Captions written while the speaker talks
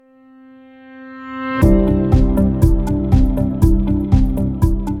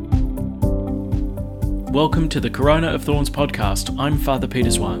Welcome to the Corona of Thorns podcast. I'm Father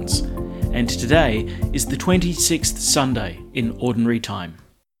Peter Swans, and today is the 26th Sunday in Ordinary Time.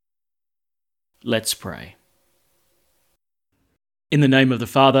 Let's pray. In the name of the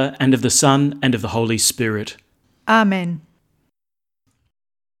Father, and of the Son, and of the Holy Spirit. Amen.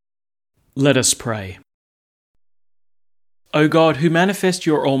 Let us pray. O God, who manifest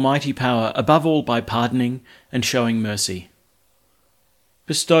your almighty power above all by pardoning and showing mercy,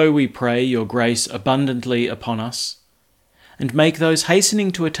 bestow, we pray, your grace abundantly upon us, and make those hastening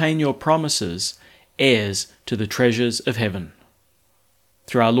to attain your promises heirs to the treasures of heaven.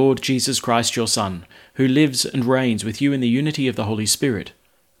 Through our Lord Jesus Christ, your Son, who lives and reigns with you in the unity of the Holy Spirit,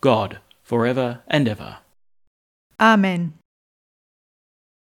 God, for ever and ever. Amen.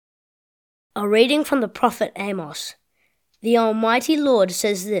 A reading from the prophet Amos. The Almighty Lord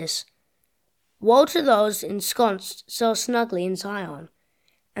says this: Woe to those ensconced so snugly in Zion,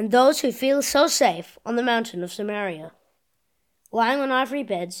 and those who feel so safe on the mountain of Samaria, lying on ivory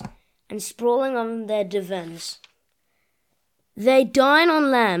beds and sprawling on their divans. They dine on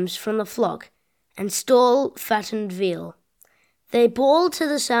lambs from the flock and stall fattened veal. They bawl to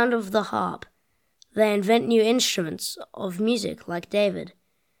the sound of the harp. They invent new instruments of music like David.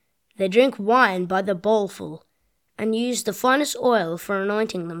 They drink wine by the bowlful and use the finest oil for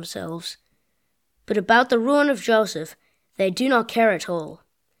anointing themselves. But about the ruin of Joseph they do not care at all.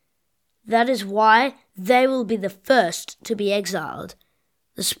 That is why they will be the first to be exiled.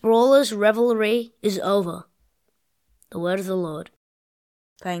 The sprawler's revelry is over. The word of the Lord.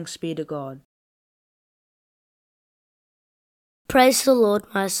 Thanks be to God. Praise the Lord,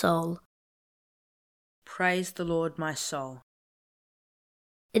 my soul. Praise the Lord, my soul.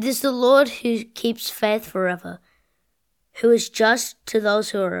 It is the Lord who keeps faith forever, who is just to those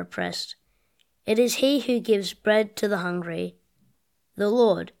who are oppressed. It is he who gives bread to the hungry, the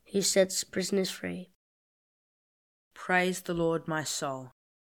Lord who sets prisoners free. Praise the Lord, my soul.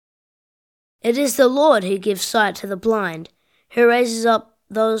 It is the Lord who gives sight to the blind, who raises up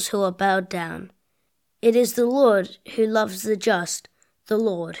those who are bowed down. It is the Lord who loves the just, the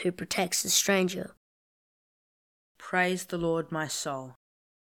Lord who protects the stranger. Praise the Lord, my soul.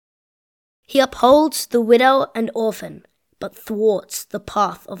 He upholds the widow and orphan, but thwarts the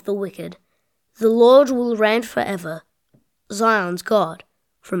path of the wicked. The Lord will reign forever, Zion's God,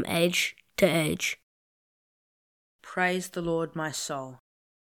 from age to age. Praise the Lord, my soul.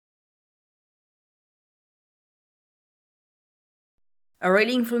 A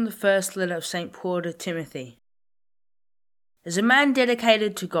reading from the first letter of St. Paul to Timothy. As a man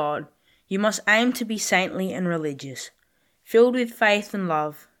dedicated to God, you must aim to be saintly and religious, filled with faith and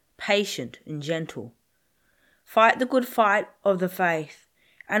love, patient and gentle. Fight the good fight of the faith,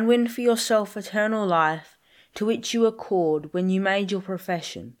 and win for yourself eternal life, to which you were called when you made your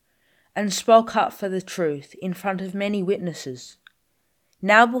profession, and spoke up for the truth in front of many witnesses.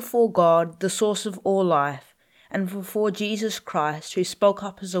 Now before God, the source of all life, and before Jesus Christ, who spoke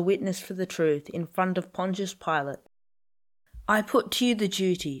up as a witness for the truth in front of Pontius Pilate, I put to you the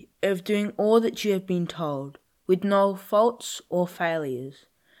duty of doing all that you have been told, with no faults or failures,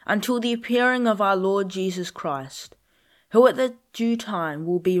 until the appearing of our Lord Jesus Christ, who at the due time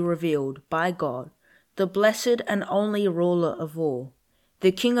will be revealed by God, the blessed and only ruler of all,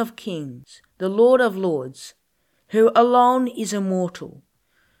 the King of kings, the Lord of lords, who alone is immortal,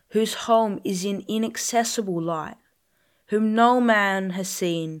 whose home is in inaccessible light, whom no man has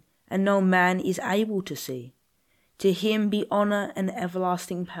seen and no man is able to see. To him be honour and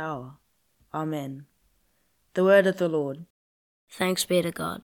everlasting power. Amen. The word of the Lord. Thanks be to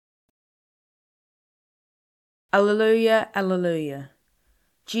God. Alleluia, alleluia.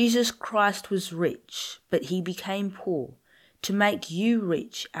 Jesus Christ was rich, but he became poor, to make you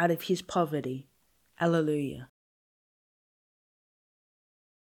rich out of his poverty. Alleluia.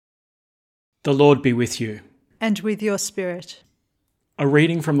 The Lord be with you. And with your spirit. A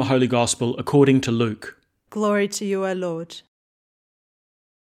reading from the Holy Gospel according to Luke. Glory to you, O Lord.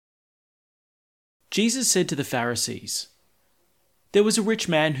 Jesus said to the Pharisees, There was a rich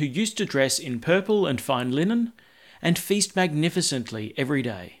man who used to dress in purple and fine linen, and feast magnificently every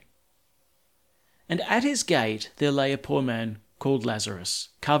day. And at his gate there lay a poor man called Lazarus,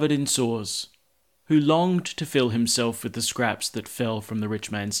 covered in sores, who longed to fill himself with the scraps that fell from the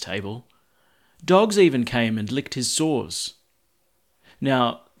rich man's table. Dogs even came and licked his sores.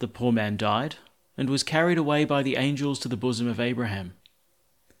 Now the poor man died, and was carried away by the angels to the bosom of Abraham.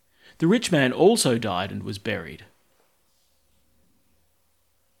 The rich man also died and was buried.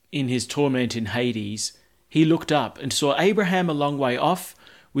 In his torment in Hades, he looked up and saw Abraham a long way off,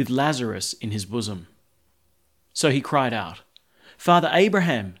 with Lazarus in his bosom. So he cried out, Father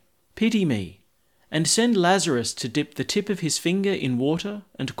Abraham, pity me, and send Lazarus to dip the tip of his finger in water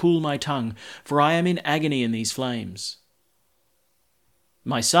and cool my tongue, for I am in agony in these flames."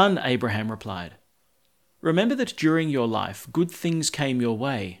 "My son," Abraham replied, "remember that during your life good things came your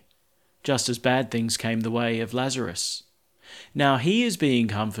way, just as bad things came the way of Lazarus. Now he is being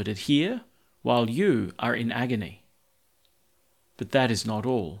comforted here, while you are in agony. But that is not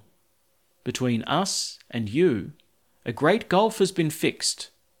all. Between us and you, a great gulf has been fixed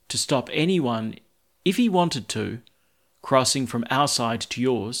to stop anyone, if he wanted to, crossing from our side to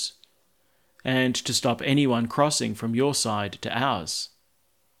yours, and to stop anyone crossing from your side to ours."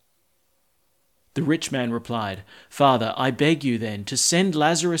 The rich man replied, "Father, I beg you then to send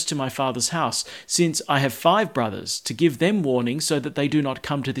Lazarus to my father's house, since I have 5 brothers, to give them warning so that they do not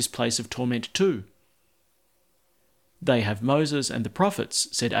come to this place of torment too." "They have Moses and the prophets,"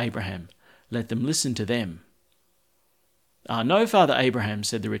 said Abraham. "Let them listen to them." "No, Father Abraham,"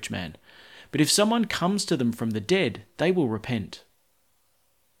 said the rich man, "but if someone comes to them from the dead, they will repent."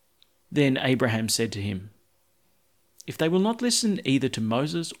 Then Abraham said to him, "If they will not listen either to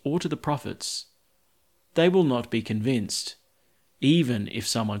Moses or to the prophets, they will not be convinced, even if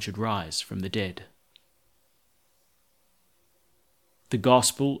someone should rise from the dead." The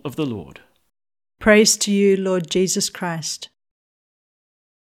Gospel of the Lord. Praise to you, Lord Jesus Christ.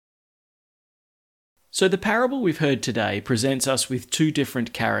 So the parable we've heard today presents us with 2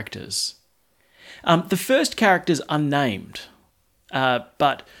 different characters. The first character is unnamed,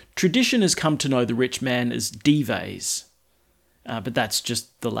 but tradition has come to know the rich man as Dives, but that's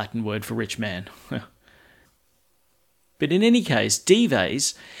just the Latin word for rich man. But in any case,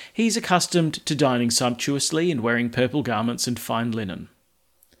 Dives, he's accustomed to dining sumptuously and wearing purple garments and fine linen.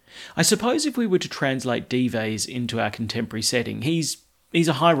 I suppose if we were to translate Dives into our contemporary setting, he's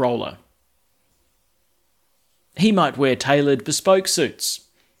a high roller. He might wear tailored, bespoke suits,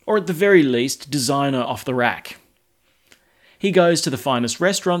 or at the very least, designer off the rack. He goes to the finest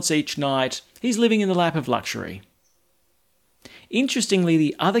restaurants each night. He's living in the lap of luxury. Interestingly,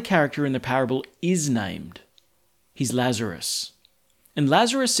 the other character in the parable is named. He's Lazarus. And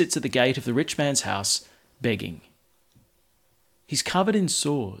Lazarus sits at the gate of the rich man's house, begging. He's covered in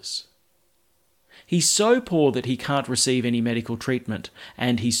sores. He's so poor that he can't receive any medical treatment,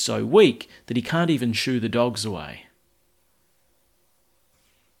 and he's so weak that he can't even shoo the dogs away.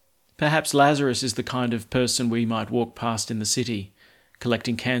 Perhaps Lazarus is the kind of person we might walk past in the city,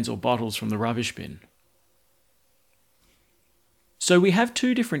 collecting cans or bottles from the rubbish bin. So we have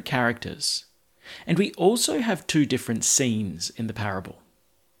 2 different characters, and we also have 2 different scenes in the parable.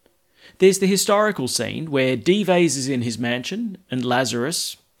 There's the historical scene where Dives is in his mansion and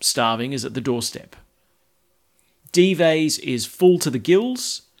Lazarus, starving, is at the doorstep. Dives is full to the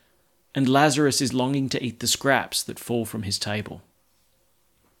gills, and Lazarus is longing to eat the scraps that fall from his table.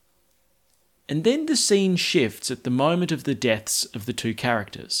 And then the scene shifts at the moment of the deaths of the 2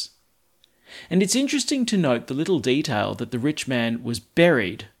 characters. And it's interesting to note the little detail that the rich man was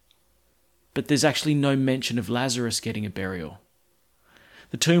buried, but there's actually no mention of Lazarus getting a burial.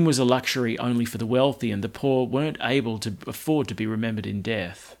 The tomb was a luxury only for the wealthy, and the poor weren't able to afford to be remembered in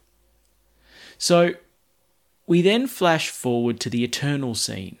death. So we then flash forward to the eternal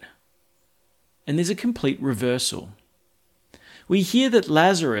scene, and there's a complete reversal. We hear that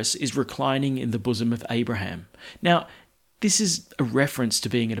Lazarus is reclining in the bosom of Abraham. Now, this is a reference to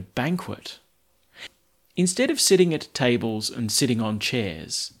being at a banquet. Instead of sitting at tables and sitting on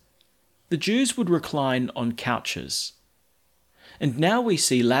chairs, the Jews would recline on couches. And now we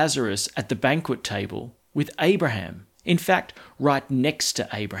see Lazarus at the banquet table with Abraham, in fact, right next to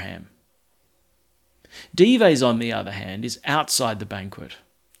Abraham. Dives, on the other hand, is outside the banquet,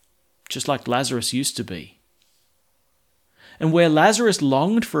 just like Lazarus used to be. And where Lazarus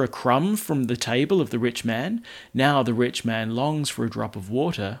longed for a crumb from the table of the rich man, now the rich man longs for a drop of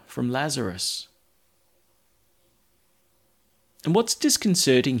water from Lazarus. And what's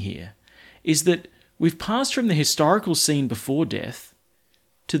disconcerting here is that we've passed from the historical scene before death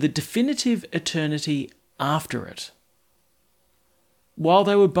to the definitive eternity after it. While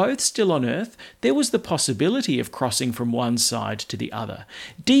they were both still on earth, there was the possibility of crossing from one side to the other.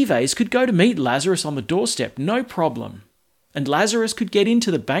 Dives could go to meet Lazarus on the doorstep, no problem. And Lazarus could get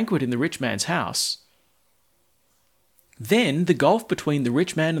into the banquet in the rich man's house. Then the gulf between the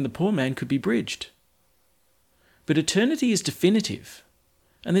rich man and the poor man could be bridged. But eternity is definitive,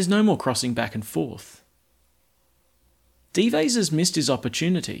 and there's no more crossing back and forth. Dives has missed his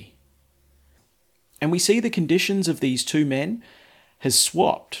opportunity. And we see the conditions of these 2 men has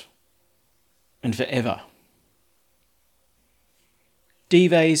swapped, and forever.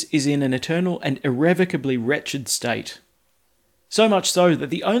 Dives is in an eternal and irrevocably wretched state, So much so that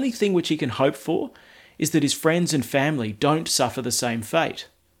the only thing which he can hope for is that his friends and family don't suffer the same fate.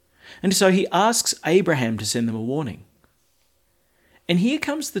 And so he asks Abraham to send them a warning. And here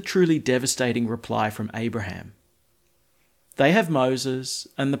comes the truly devastating reply from Abraham. They have Moses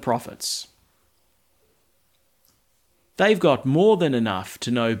and the prophets. They've got more than enough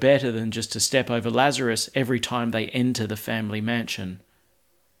to know better than just to step over Lazarus every time they enter the family mansion.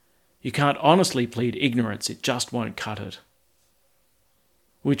 You can't honestly plead ignorance, it just won't cut it.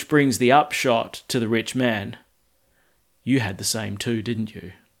 Which brings the upshot to the rich man. You had the same too, didn't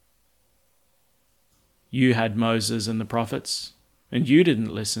you? You had Moses and the prophets, and you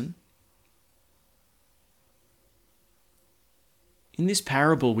didn't listen. In this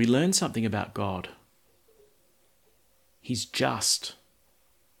parable, we learn something about God. He's just.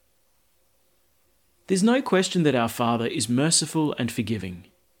 There's no question that our Father is merciful and forgiving,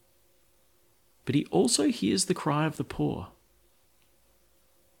 but he also hears the cry of the poor.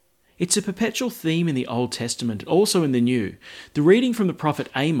 It's a perpetual theme in the Old Testament, also in the New. The reading from the prophet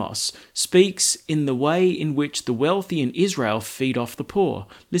Amos speaks in the way in which the wealthy in Israel feed off the poor.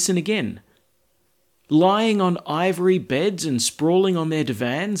 Listen again. Lying on ivory beds and sprawling on their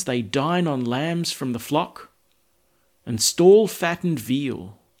divans, they dine on lambs from the flock and stall-fattened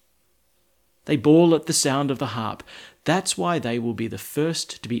veal. They bawl at the sound of the harp. That's why they will be the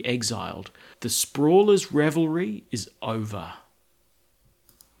first to be exiled. The sprawler's revelry is over.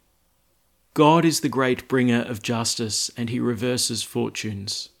 God is the great bringer of justice, and he reverses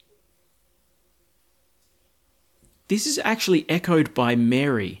fortunes. This is actually echoed by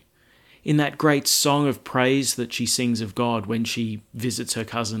Mary in that great song of praise that she sings of God when she visits her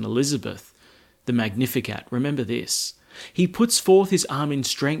cousin Elizabeth, the Magnificat. Remember this. He puts forth his arm in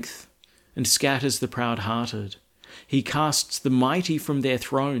strength and scatters the proud-hearted. He casts the mighty from their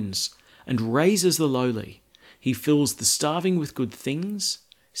thrones and raises the lowly. He fills the starving with good things,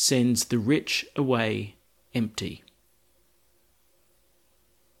 sends the rich away empty.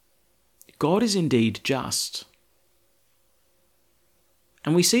 God is indeed just.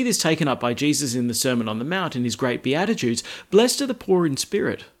 And we see this taken up by Jesus in the Sermon on the Mount in his great Beatitudes. Blessed are the poor in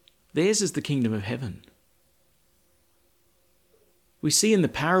spirit. Theirs is the kingdom of heaven. We see in the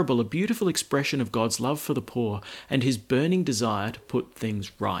parable a beautiful expression of God's love for the poor and his burning desire to put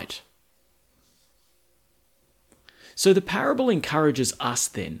things right. So the parable encourages us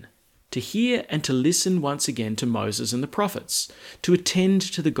then to hear and to listen once again to Moses and the prophets, to attend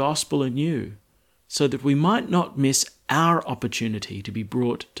to the gospel anew, so that we might not miss our opportunity to be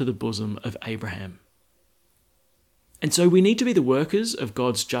brought to the bosom of Abraham. And so we need to be the workers of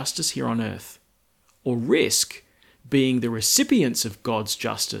God's justice here on earth, or risk being the recipients of God's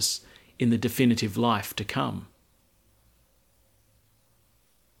justice in the definitive life to come.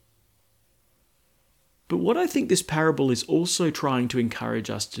 But what I think this parable is also trying to encourage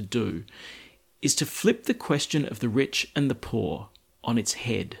us to do is to flip the question of the rich and the poor on its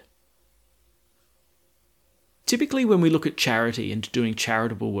head. Typically, when we look at charity and doing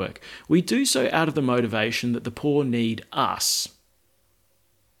charitable work, we do so out of the motivation that the poor need us.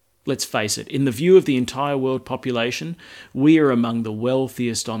 Let's face it, in the view of the entire world population, we are among the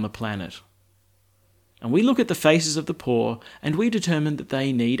wealthiest on the planet. And we look at the faces of the poor and we determine that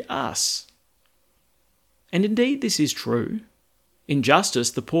they need us. And indeed, this is true. In justice,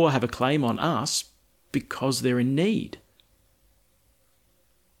 the poor have a claim on us because they're in need.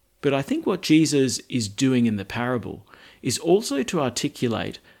 But I think what Jesus is doing in the parable is also to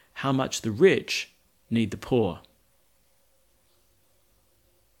articulate how much the rich need the poor.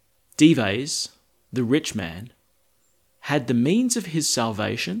 Dives, the rich man, had the means of his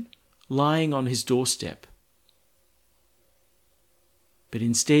salvation lying on his doorstep. But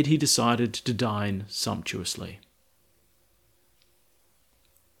instead he decided to dine sumptuously.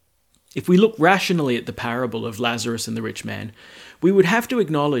 If we look rationally at the parable of Lazarus and the rich man, we would have to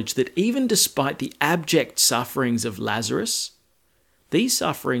acknowledge that even despite the abject sufferings of Lazarus, these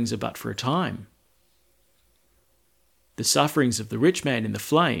sufferings are but for a time. The sufferings of the rich man in the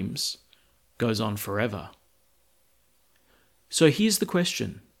flames goes on forever. So here's the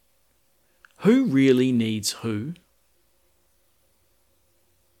question. Who really needs who?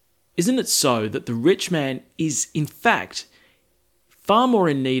 Isn't it so that the rich man is, in fact, far more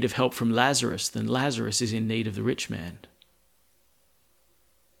in need of help from Lazarus than Lazarus is in need of the rich man?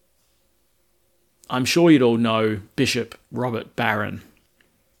 I'm sure you'd all know Bishop Robert Barron.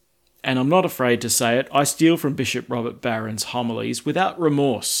 And I'm not afraid to say it, I steal from Bishop Robert Barron's homilies without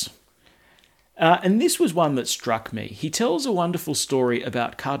remorse. And this was one that struck me. He tells a wonderful story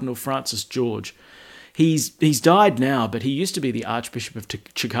about Cardinal Francis George. He's died now, but he used to be the Archbishop of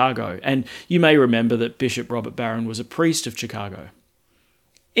Chicago, and you may remember that Bishop Robert Barron was a priest of Chicago.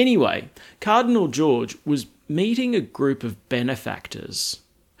 Anyway, Cardinal George was meeting a group of benefactors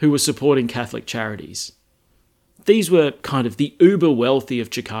who were supporting Catholic charities. These were kind of the uber wealthy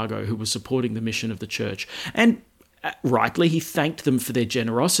of Chicago who were supporting the mission of the church, and rightly he thanked them for their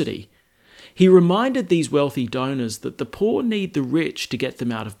generosity. He reminded these wealthy donors that the poor need the rich to get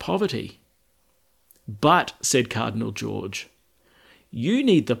them out of poverty. But, said Cardinal George, you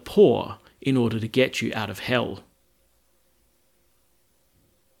need the poor in order to get you out of hell.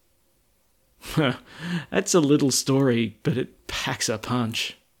 That's a little story, but it packs a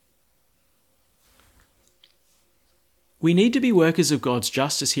punch. We need to be workers of God's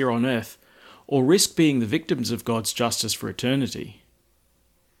justice here on earth, or risk being the victims of God's justice for eternity.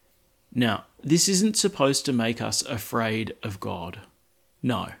 Now, this isn't supposed to make us afraid of God.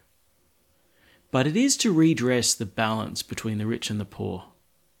 No. But it is to redress the balance between the rich and the poor.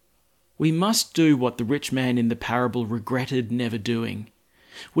 We must do what the rich man in the parable regretted never doing.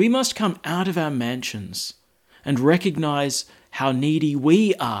 We must come out of our mansions and recognize how needy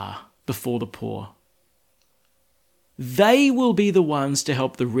we are before the poor. They will be the ones to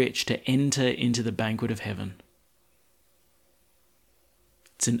help the rich to enter into the banquet of heaven.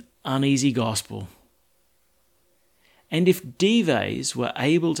 It's an uneasy gospel. And if Dives were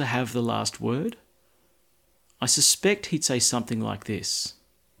able to have the last word, I suspect he'd say something like this.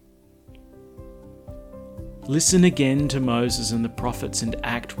 Listen again to Moses and the prophets and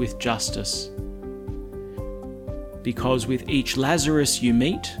act with justice. Because with each Lazarus you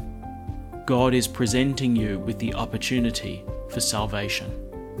meet, God is presenting you with the opportunity for salvation.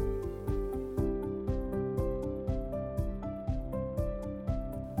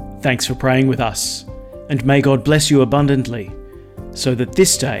 Thanks for praying with us, and may God bless you abundantly, so that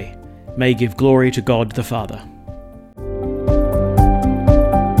this day may give glory to God the Father.